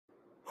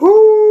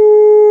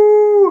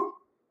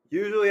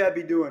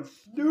Usually I'd be doing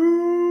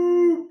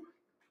Snoop,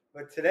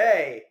 but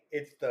today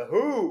it's the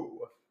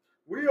Who.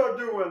 We are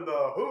doing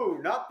the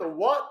Who, not the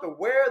what, the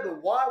where, the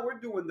why. We're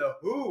doing the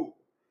Who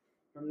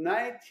from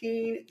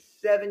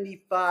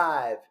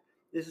 1975.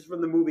 This is from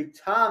the movie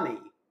Tommy.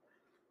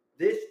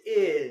 This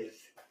is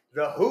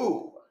the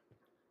Who,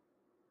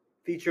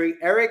 featuring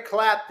Eric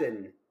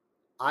Clapton,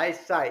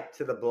 Eyesight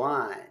to the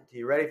Blind.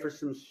 You ready for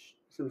some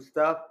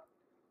stuff?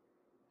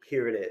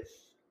 Here it is.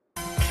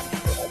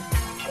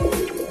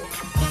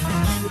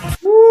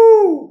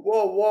 Woo!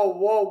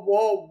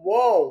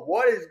 Whoa.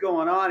 What is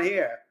going on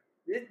here?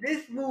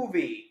 This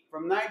movie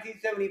from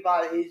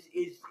 1975 is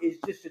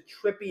just a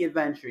trippy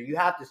adventure. You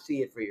have to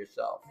see it for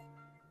yourself.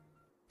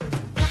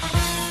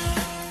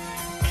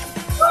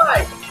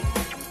 Right.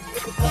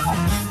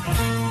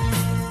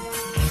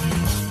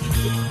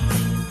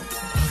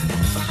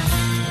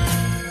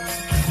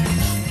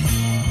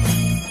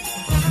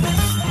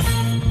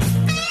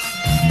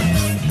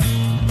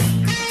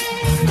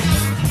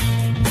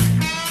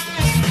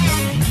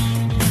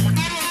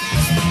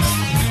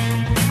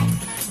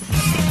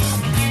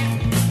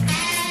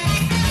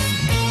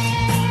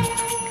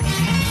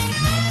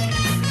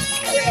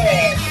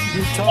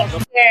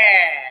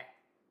 Yeah.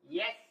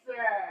 Yes,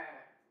 sir.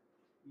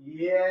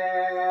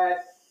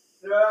 Yes,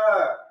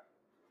 sir.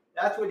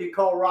 That's what you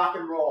call rock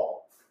and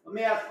roll. Let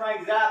me ask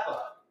Frank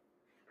Zappa.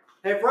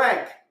 Hey,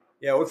 Frank.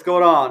 Yeah, what's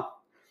going on?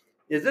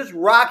 Is this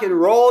rock and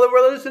roll that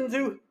we're listening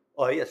to?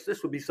 Oh, yes,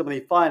 this would be some of the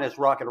finest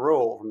rock and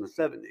roll from the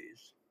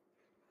 70s.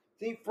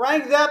 See,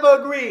 Frank Zappa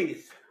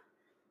agrees.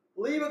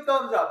 Leave a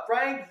thumbs up.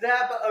 Frank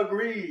Zappa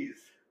agrees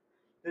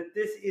that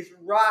this is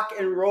rock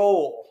and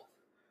roll.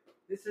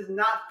 This is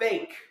not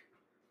fake.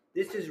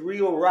 This is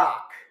real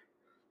rock.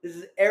 This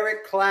is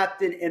Eric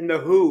Clapton and The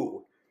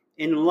Who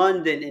in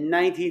London in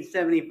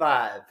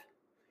 1975.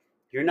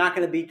 You're not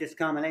going to beat this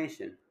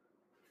combination.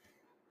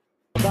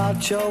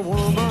 About your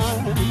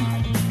woman,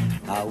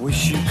 I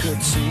wish you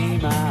could see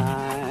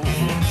mine.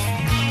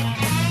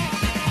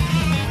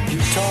 You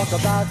talk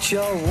about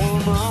your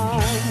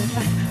woman,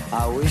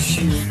 I wish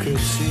you could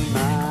see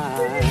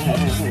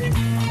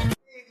mine.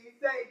 You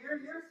say your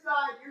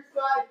side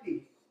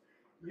piece.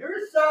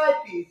 Your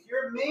side piece,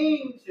 your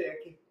main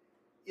chick,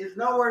 is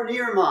nowhere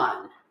near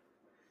mine.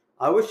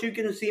 I wish you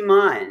can see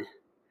mine.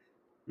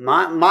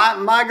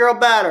 My girl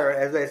better,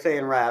 as they say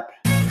in rap.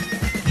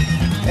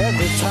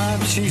 Every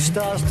time she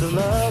starts to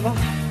love,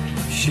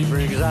 she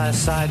brings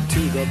eyesight to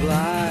the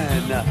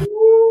blind.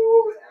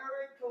 Ooh,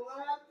 Eric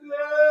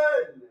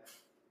Clapton.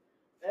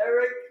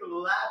 Eric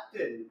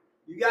Clapton.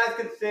 You guys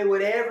can say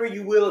whatever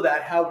you will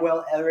about how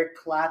well Eric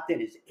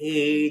Clapton is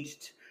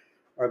aged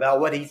or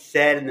about what he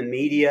said in the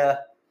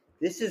media.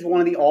 This is one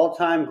of the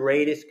all-time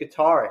greatest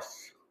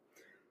guitarists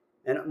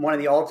and one of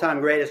the all-time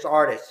greatest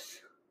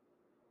artists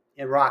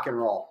in rock and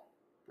roll.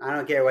 I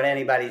don't care what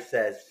anybody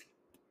says.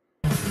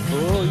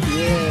 Oh,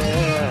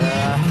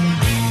 yeah.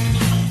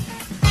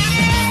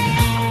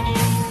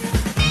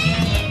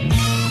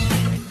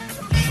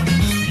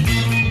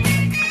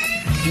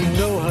 You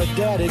know her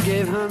daddy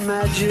gave her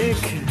magic.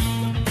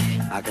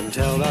 I can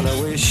tell by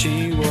the way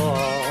she walks.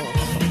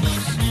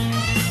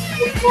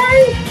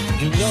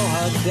 You know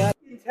her daddy.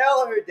 You can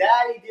tell her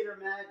daddy did her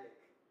magic.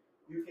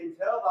 You can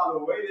tell by the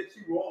way that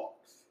she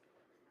walks.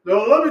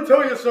 Now let me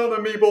tell you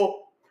something,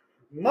 Meeple.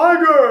 My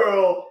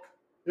girl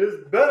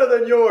is better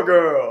than your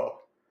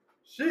girl.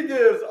 She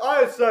gives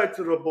eyesight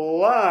to the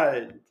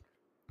blind.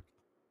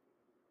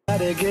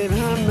 Daddy gave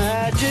her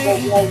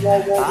magic.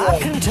 I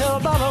can tell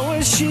by the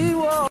way she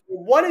walks.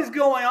 What is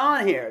going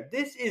on here?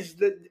 This is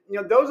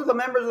those are the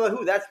members of the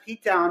Who. That's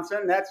Pete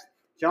Townsend. That's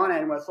John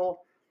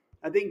Entwistle.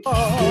 I think.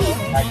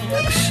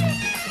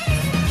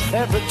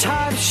 Every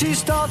time she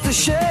starts to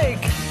shake.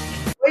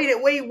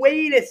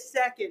 Wait a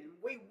second.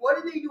 Wait, what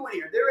are they doing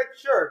here? They're at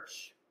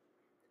church.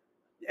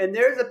 And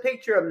there's a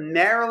picture of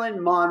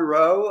Marilyn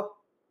Monroe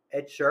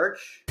at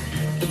church.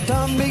 The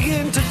tongue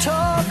begin to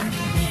talk.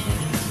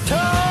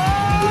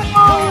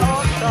 Whoa.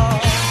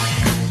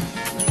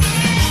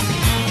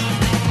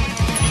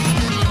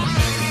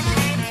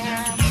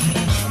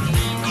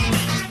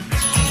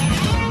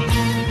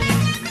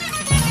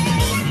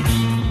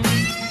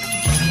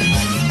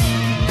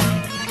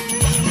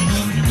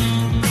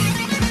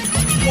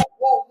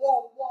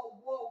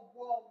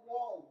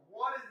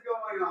 What is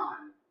going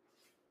on?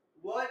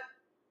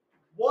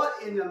 What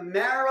in the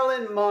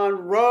Marilyn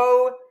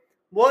Monroe,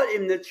 what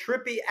in the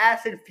trippy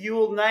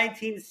acid-fueled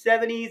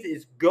 1970s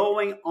is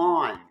going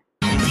on?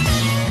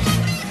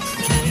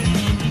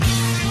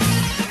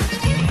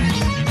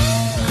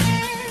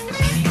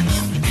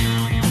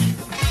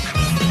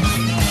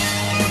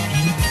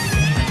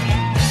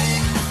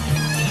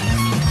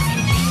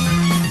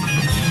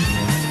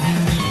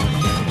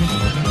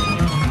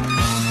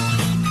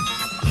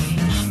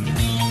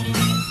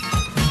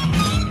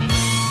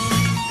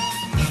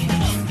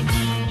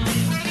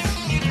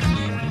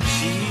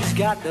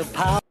 Got the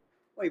power.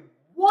 Wait,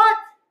 what?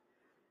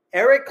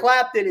 Eric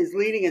Clapton is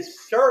leading a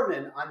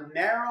sermon on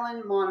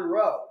Marilyn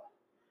Monroe.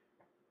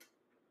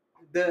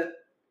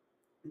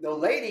 The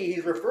lady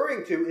he's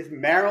referring to is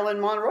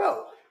Marilyn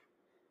Monroe.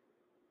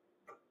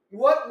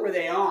 What were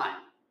they on?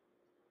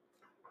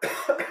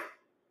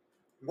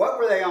 What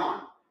were they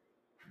on?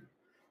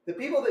 The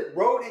people that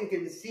wrote and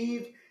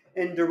conceived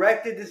and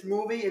directed this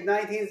movie in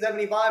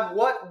 1975,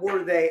 what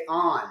were they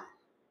on?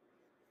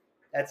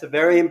 That's a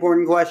very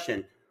important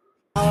question.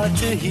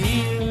 To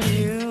heal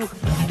you,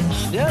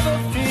 never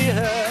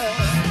fear.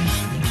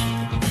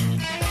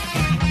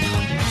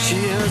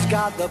 She has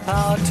got the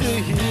power to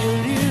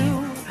heal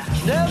you,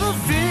 never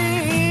fear.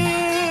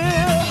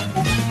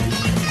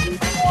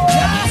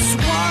 Just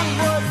one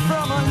word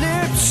from her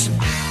lips,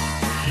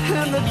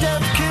 and the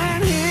deaf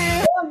can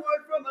hear. One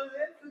word from her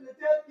lips, and the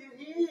deaf can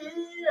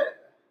hear.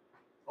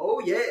 Oh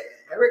yeah,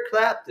 Eric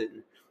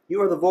Clapton,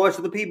 you are the voice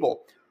of the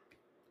people.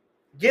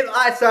 Give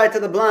eyesight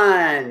to the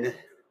blind.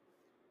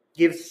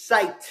 Give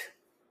sight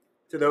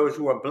to those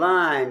who are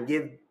blind.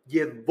 Give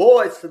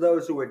voice to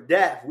those who are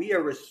deaf. We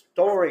are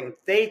restoring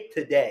faith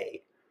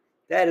today.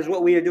 That is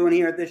what we are doing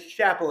here at this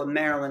chapel of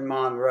Marilyn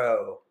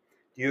Monroe.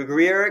 Do you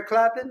agree, Eric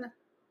Clapton?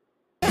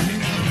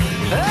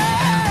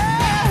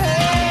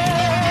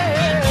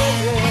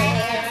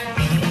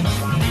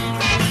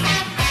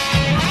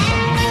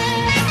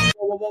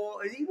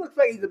 He looks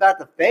like he's about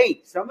to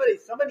faint.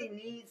 Somebody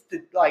needs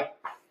to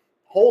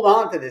hold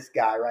on to this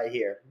guy right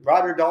here,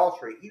 Roger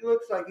Daltrey. He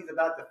looks like he's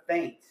about to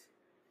faint.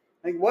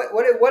 Like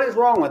what is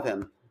wrong with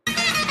him?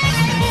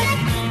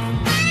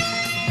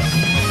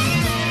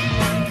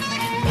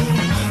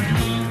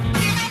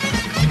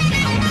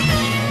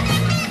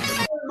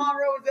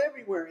 Monroe is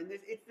everywhere, and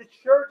it's the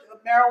Church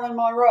of Marilyn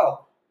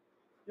Monroe.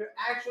 They're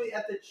actually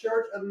at the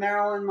Church of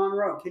Marilyn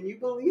Monroe. Can you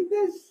believe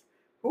this?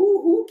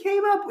 Who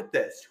came up with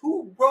this?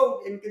 Who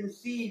wrote and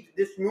conceived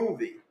this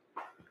movie?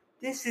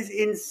 This is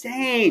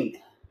insane.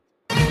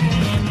 We've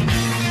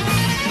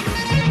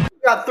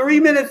got 3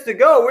 minutes to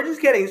go. We're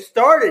just getting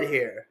started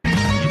here.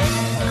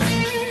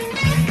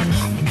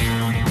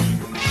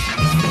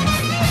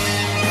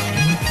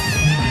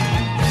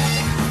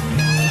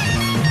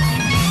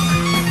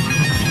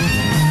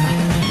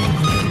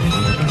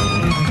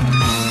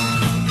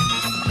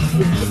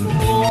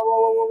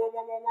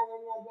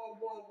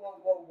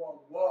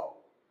 Whoa.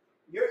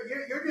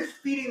 You're just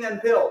feeding them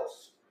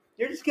pills.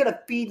 You're just going to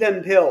feed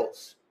them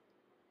pills.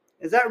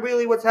 Is that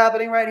really what's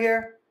happening right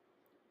here?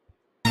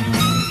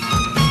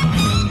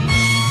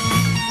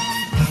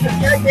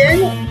 Jack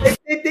Daniels?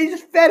 They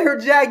just fed her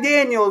Jack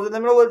Daniels in the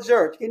middle of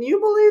church. Can you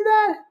believe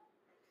that?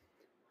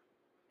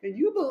 Can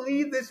you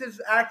believe this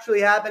is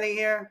actually happening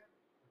here?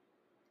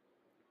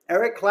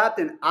 Eric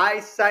Clapton,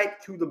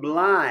 Eyesight to the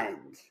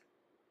Blind.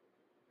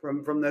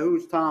 From the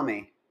Who's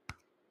Tommy.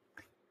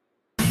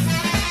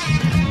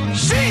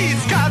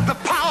 She's got the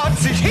power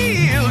to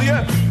heal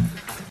you.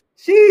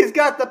 She's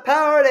got the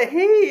power to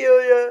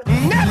heal you.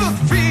 Never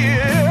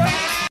fear.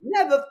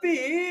 Never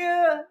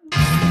fear.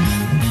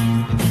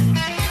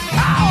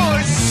 Oh,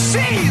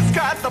 she's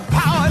got the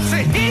power to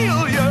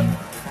heal you.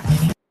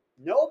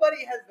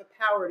 Nobody has the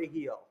power to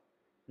heal.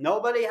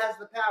 Nobody has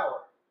the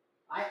power.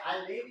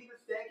 I may be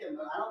mistaken,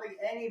 but I don't think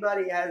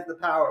anybody has the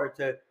power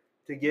to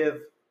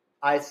give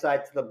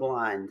eyesight to the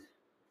blind.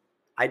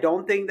 I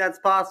don't think that's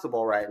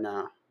possible right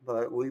now.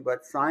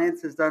 But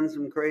science has done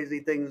some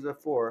crazy things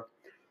before.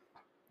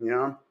 You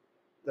know,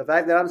 the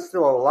fact that I'm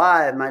still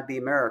alive might be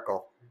a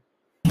miracle.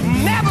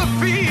 Never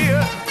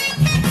fear.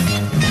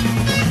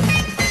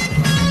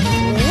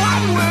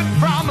 One word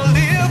from her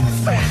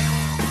lips,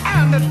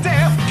 and the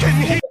deaf can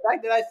hear. The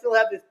fact that I still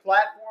have this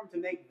platform to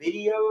make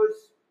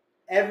videos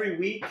every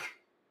week,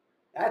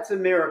 that's a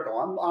miracle.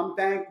 I'm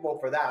thankful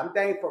for that. I'm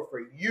thankful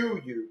for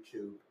you,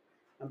 YouTube.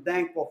 I'm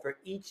thankful for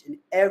each and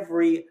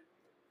every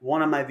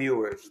one of my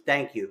viewers.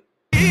 Thank you.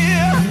 They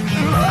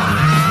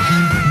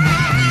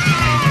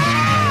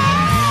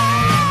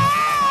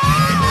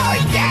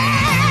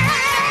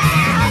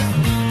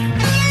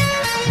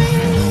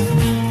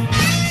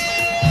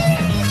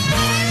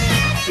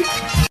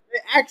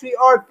actually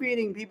are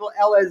feeding people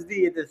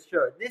LSD at this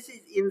church. This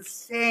is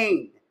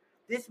insane.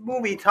 This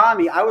movie,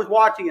 Tommy, I was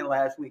watching it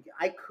last week.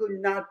 I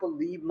could not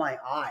believe my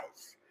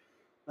eyes.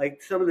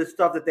 Like some of the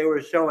stuff that they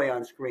were showing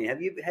on screen.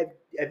 Have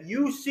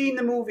you seen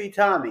the movie,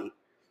 Tommy?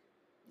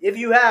 If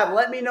you have,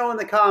 let me know in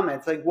the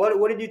comments. Like,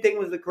 what did you think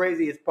was the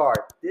craziest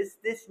part? This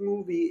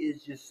movie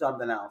is just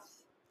something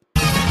else.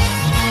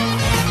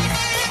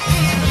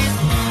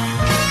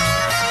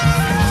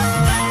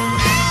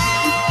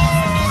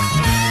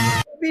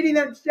 Feeding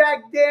them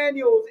Jack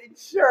Daniels in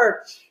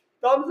church.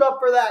 Thumbs up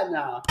for that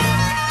now.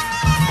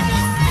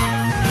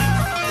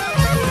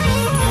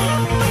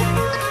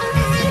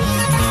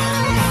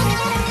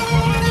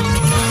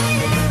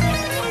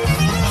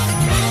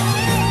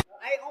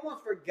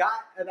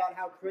 Forgot about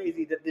how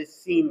crazy that this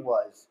scene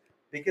was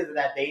because of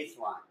that bass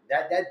line.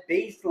 That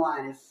bass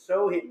line is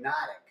so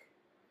hypnotic.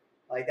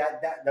 Like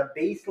that the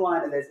bass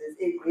line of this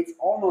it's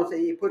almost,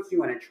 it puts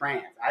you in a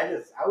trance. I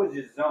was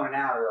just zoning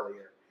out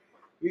earlier.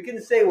 You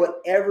can say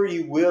whatever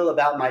you will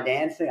about my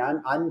dancing.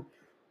 I'm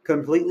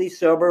completely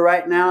sober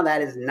right now.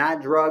 That is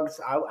not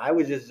drugs. I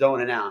was just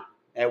zoning out.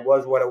 It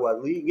was what it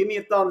was. Give me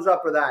a thumbs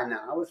up for that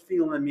now. I was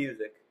feeling the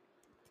music.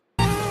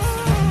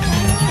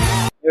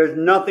 There's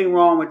nothing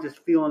wrong with just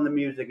feeling the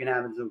music and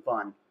having some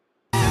fun.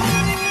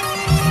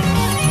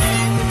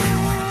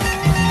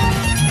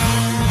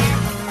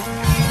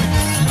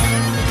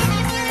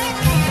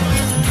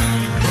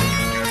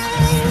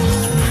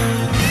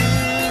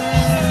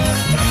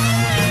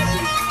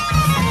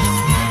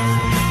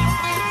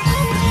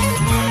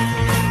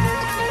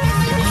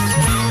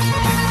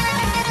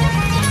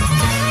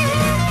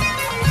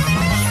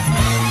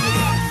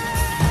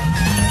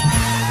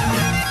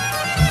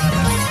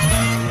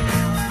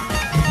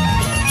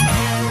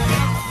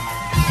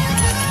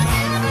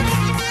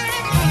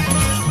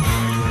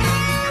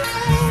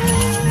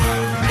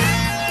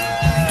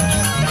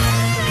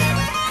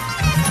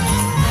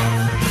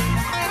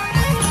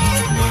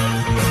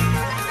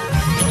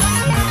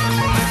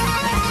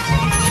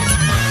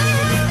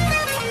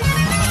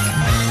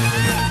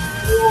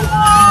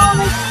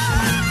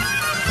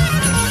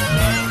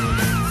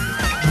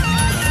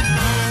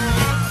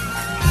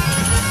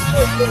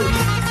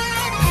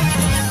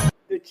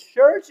 The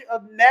Church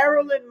of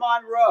Marilyn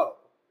Monroe.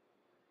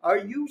 Are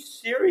you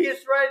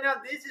serious right now?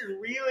 This is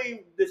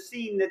really the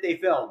scene that they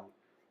filmed.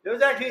 There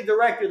was actually a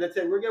director that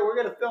said, we're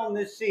gonna film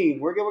this scene.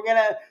 We're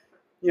gonna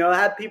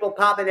have people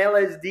popping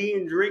LSD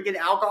and drinking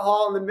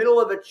alcohol in the middle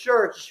of a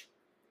church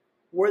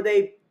where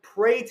they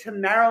pray to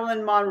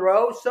Marilyn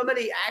Monroe.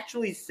 Somebody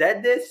actually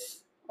said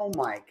this? Oh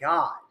my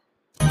God.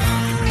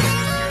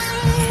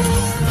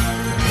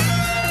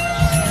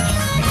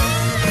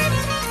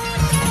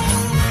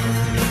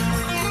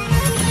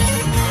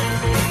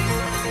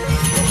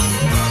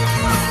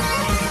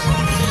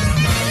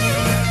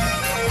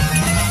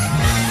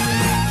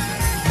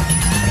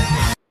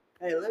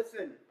 Hey,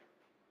 listen,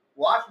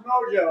 Watch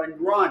Mojo and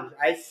Grunge,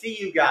 I see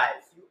you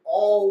guys. You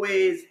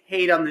always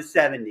hate on the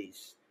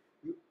 70s.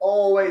 You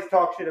always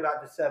talk shit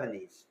about the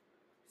 70s.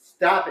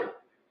 Stop it.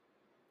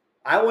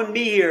 I wouldn't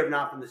be here if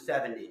not from the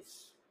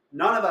 70s.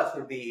 None of us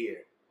would be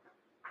here.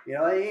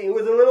 It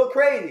was a little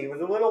crazy. It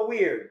was a little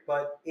weird,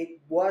 but it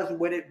was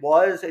what it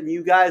was, and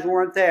you guys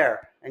weren't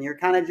there, and you're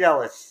kind of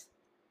jealous.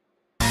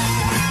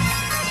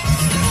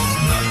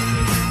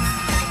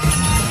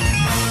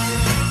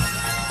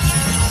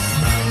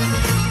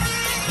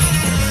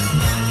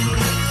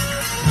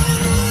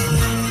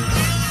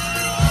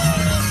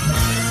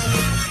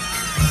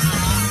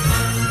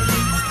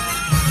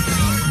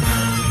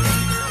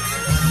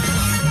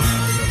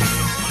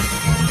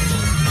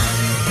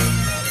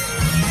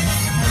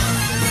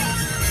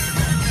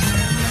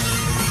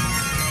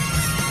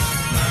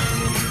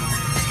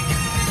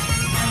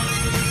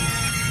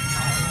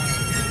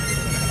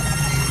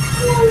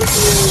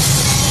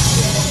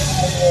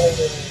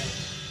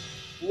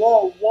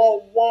 Whoa,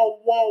 whoa, whoa,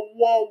 whoa,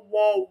 whoa,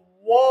 whoa,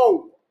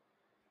 whoa.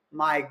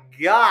 My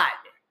God.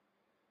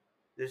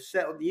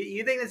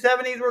 You think the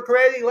 70s were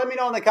crazy? Let me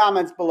know in the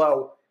comments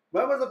below.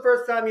 When was the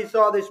first time you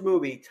saw this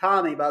movie,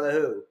 Tommy by The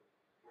Who?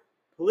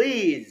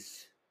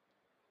 Please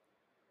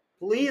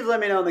let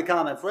me know in the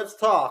comments. Let's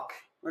talk.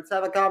 Let's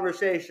have a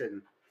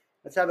conversation.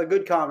 Let's have a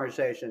good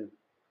conversation.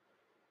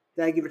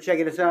 Thank you for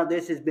checking us out.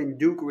 This has been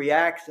Duke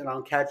Reacts, and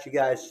I'll catch you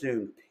guys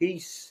soon.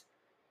 Peace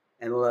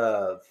and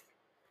love.